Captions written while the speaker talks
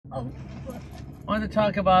Oh, what? I wanted to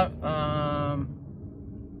talk about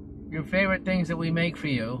your favorite things that we make for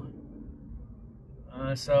you.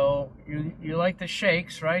 So you like the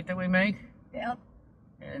shakes, right, that we make? Yeah,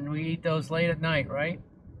 And we eat those late at night, right?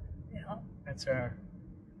 yeah, That's our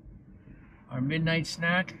midnight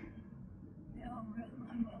snack. yeah.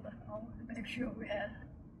 My mother always made sure we had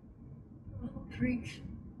little treats.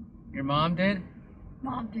 Your mom did?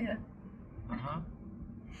 Mom did. Uh-huh.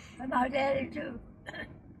 And my daddy too.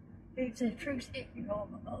 He said Trixie, you know,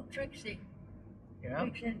 oh, Trixie. Yeah.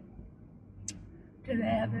 He said to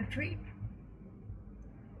have a treat.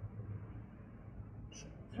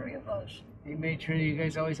 Three of us. He made sure you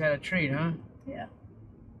guys always had a treat, huh? Yeah.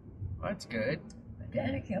 Well, that's good. But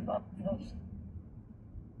Daddy kept up with us.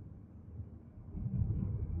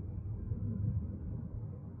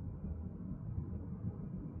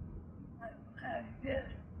 I did.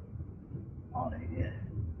 All he did.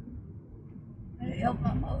 And he helped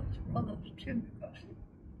my mother's brothers too, because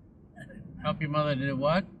Help your mother do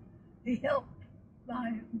what? he helped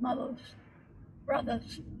my mother's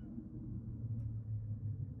brothers.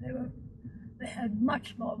 They had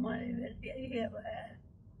much more money than he ever had.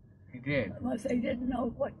 He did. But they didn't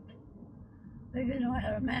know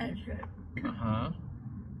how to manage it. Uh-huh.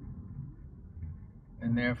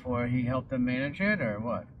 And therefore he helped them manage it, or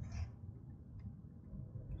what?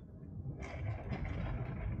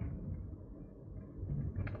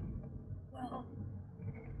 Well,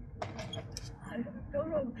 I don't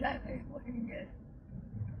know exactly what he did.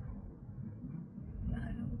 But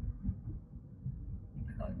I know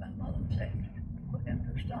because my mother said for him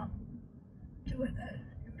to stop doing that.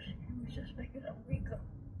 He was just making it weaker.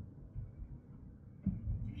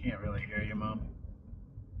 You can't really hear your mom.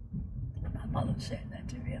 My mother said that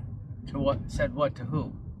to him. To what? Said what to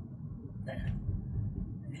who? That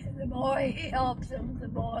the more he helped them, the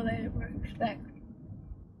more they were expecting.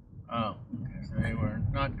 Oh, okay. So they were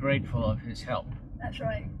not grateful of his help. That's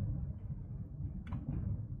right.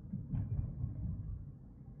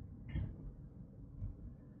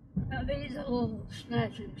 Now these are little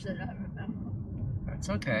snatches that I remember. That's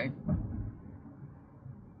okay.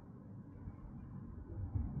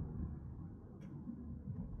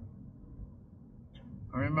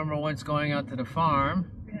 I remember once going out to the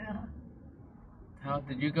farm. Yeah. How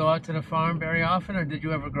did you go out to the farm very often, or did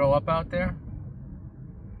you ever grow up out there?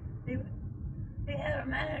 He had a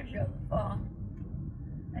manager of the farm.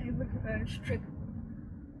 And he was a very strict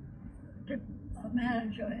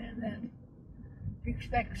manager, and then he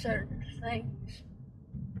expected certain things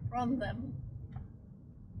from them.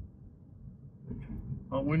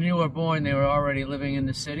 Well, when you were born, they were already living in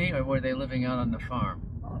the city, or were they living out on the farm?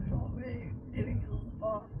 I was already living on the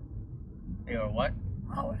farm. They were what?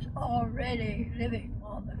 I was already living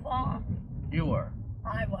on the farm. You were.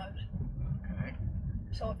 I was, Okay.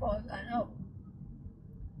 so far as I know.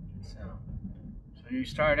 So you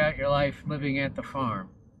started out your life living at the farm.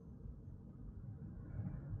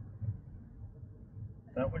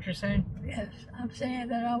 Is that what you're saying? Yes, I'm saying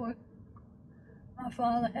that my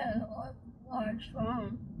father had a large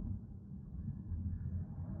farm.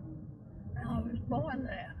 And I was born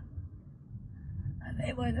there. And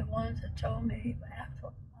they were the ones that told me after I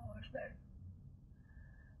was there,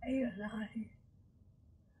 8 or 9.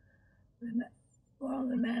 One of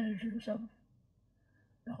the managers of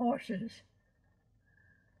the horses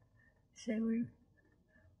said,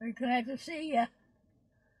 we're glad to see you.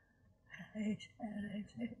 And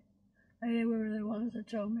they were the ones that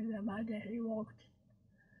told me that my daddy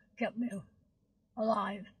kept me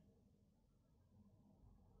alive.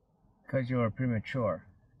 Because you were premature.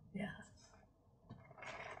 Yeah.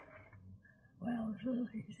 Well,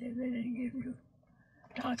 he said they didn't give you,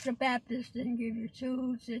 Dr. Baptist didn't give you 2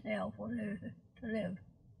 hoots in hell for to live.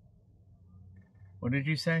 What did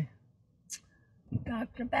you say?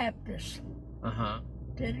 Dr. Baptist Uh-huh.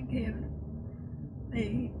 didn't give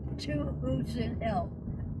me 2 hoots in hell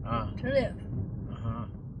to live. Uh-huh.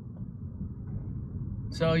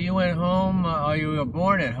 So you went home, or you were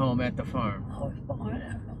born at home at the farm? I was born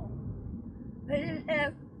at home. They didn't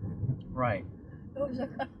have. Right. It was a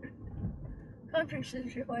country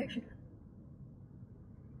situation.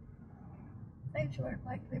 Things weren't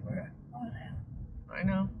like they were on now. I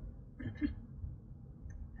know.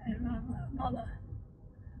 And my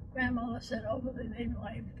grandmother said over the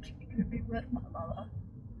midwife to be with my mother.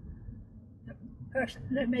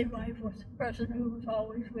 The midwife was the person who was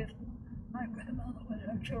always with my grandmother when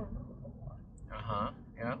her children were born. Uh-huh.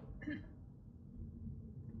 Yeah.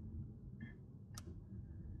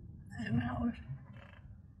 And when I was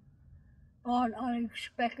born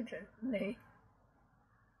unexpectedly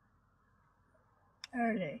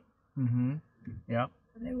early, Mm-hmm. Yeah.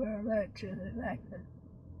 They were alert to the fact that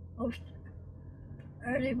most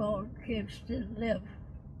early born kids didn't live.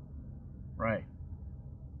 Right.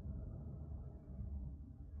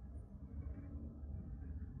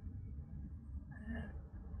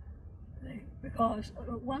 Because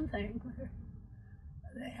one thing,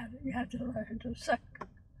 you have to learn to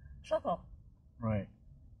suckle. Right.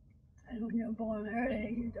 And when you're born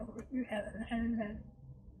early, you haven't had that.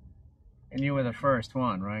 And you were the first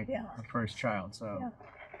one, right? Yeah. The first child, so. Yeah.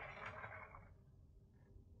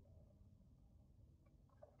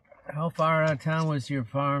 How far out of town was your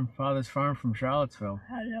father's farm from Charlottesville?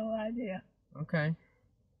 I had no idea. Okay.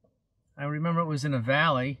 I remember it was in a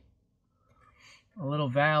valley, a little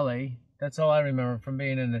valley. That's all I remember from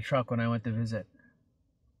being in the truck when I went to visit.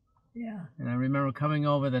 Yeah. And I remember coming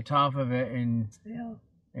over the top of it, and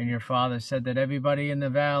your father said that everybody in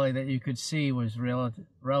the valley that you could see was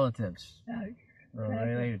relatives. Yeah,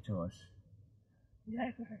 Related to us.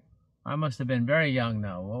 exactly. I must have been very young,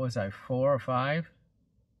 though. What was I, 4 or 5?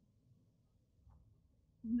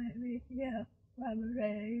 Maybe, yeah.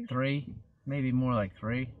 Probably 3? Maybe more like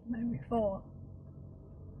 3. maybe 4.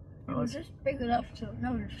 It was just big enough to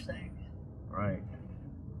notice things. Right.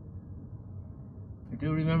 I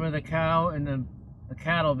do remember the cow and the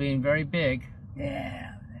cattle being very big.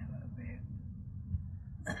 Yeah,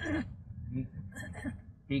 they were big.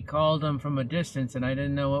 He called them from a distance, and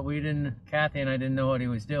Kathy and I didn't know what he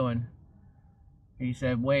was doing. He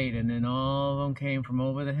said, wait, and then all of them came from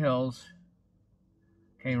over the hills,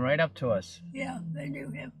 came right up to us. Yeah, they knew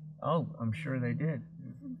him. Oh, I'm sure they did.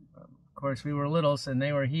 Of course, we were littles, and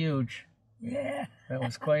they were huge. Yeah. That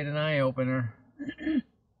was quite an eye-opener.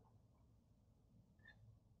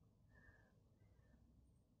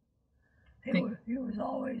 He was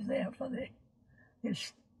always there for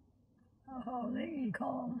his they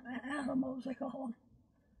call them animals, they call them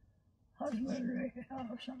husbandry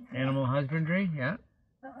or something. Animal husbandry, yeah.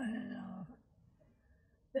 And,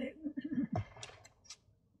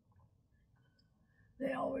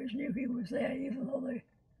 they always knew he was there, even though the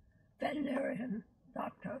veterinarian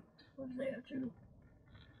doctor was there too.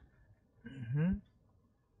 Mm-hmm.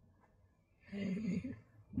 He'd be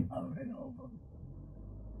hovering over him.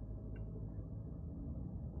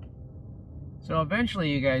 So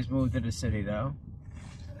eventually you guys moved to the city, though.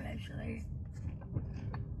 Eventually,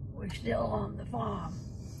 we're still on the farm.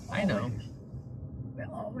 I know. We're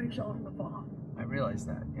always on the farm. I realize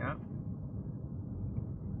that, yeah.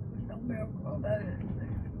 There's no miracle about it.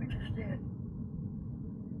 We just did.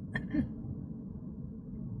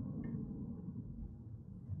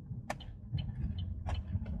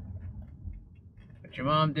 But your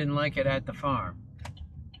mom didn't like it at the farm.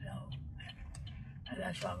 No. And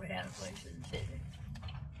that's why we had a place in the city.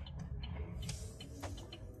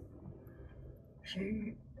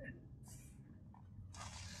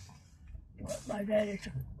 My daddy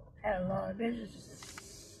had a lot of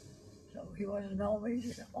businesses, so he wasn't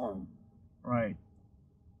always at home. Right.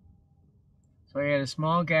 So he had a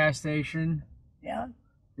small gas station. Yeah.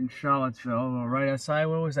 In Charlottesville, right outside.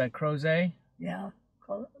 What was that? Crozet? Yeah.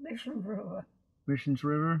 Called Mechums River. Mechums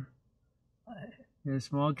River. He had a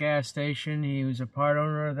small gas station. He was a part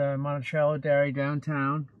owner of the Monticello dairy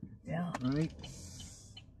downtown. Yeah. Right.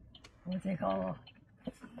 What they call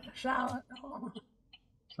a silent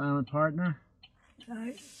partner.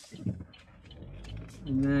 Right.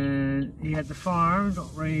 And then he had the farm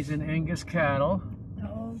raising Angus cattle.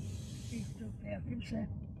 No, he took care of himself.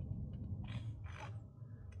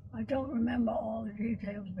 I don't remember all the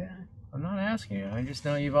details, Ben. I'm not asking you. I just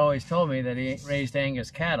know you've always told me that he raised Angus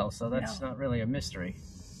cattle, so that's not really a mystery.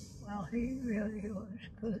 Well, he really was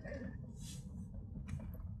good at it.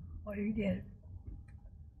 What he did.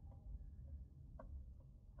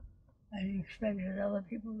 And he expected other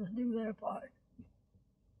people to do their part.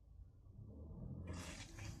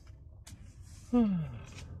 Okay.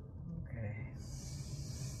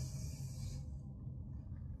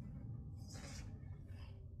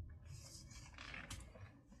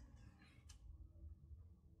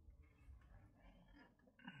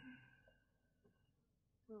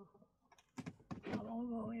 I won't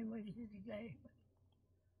go in with you today, but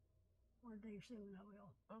one day soon I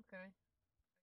will. Okay.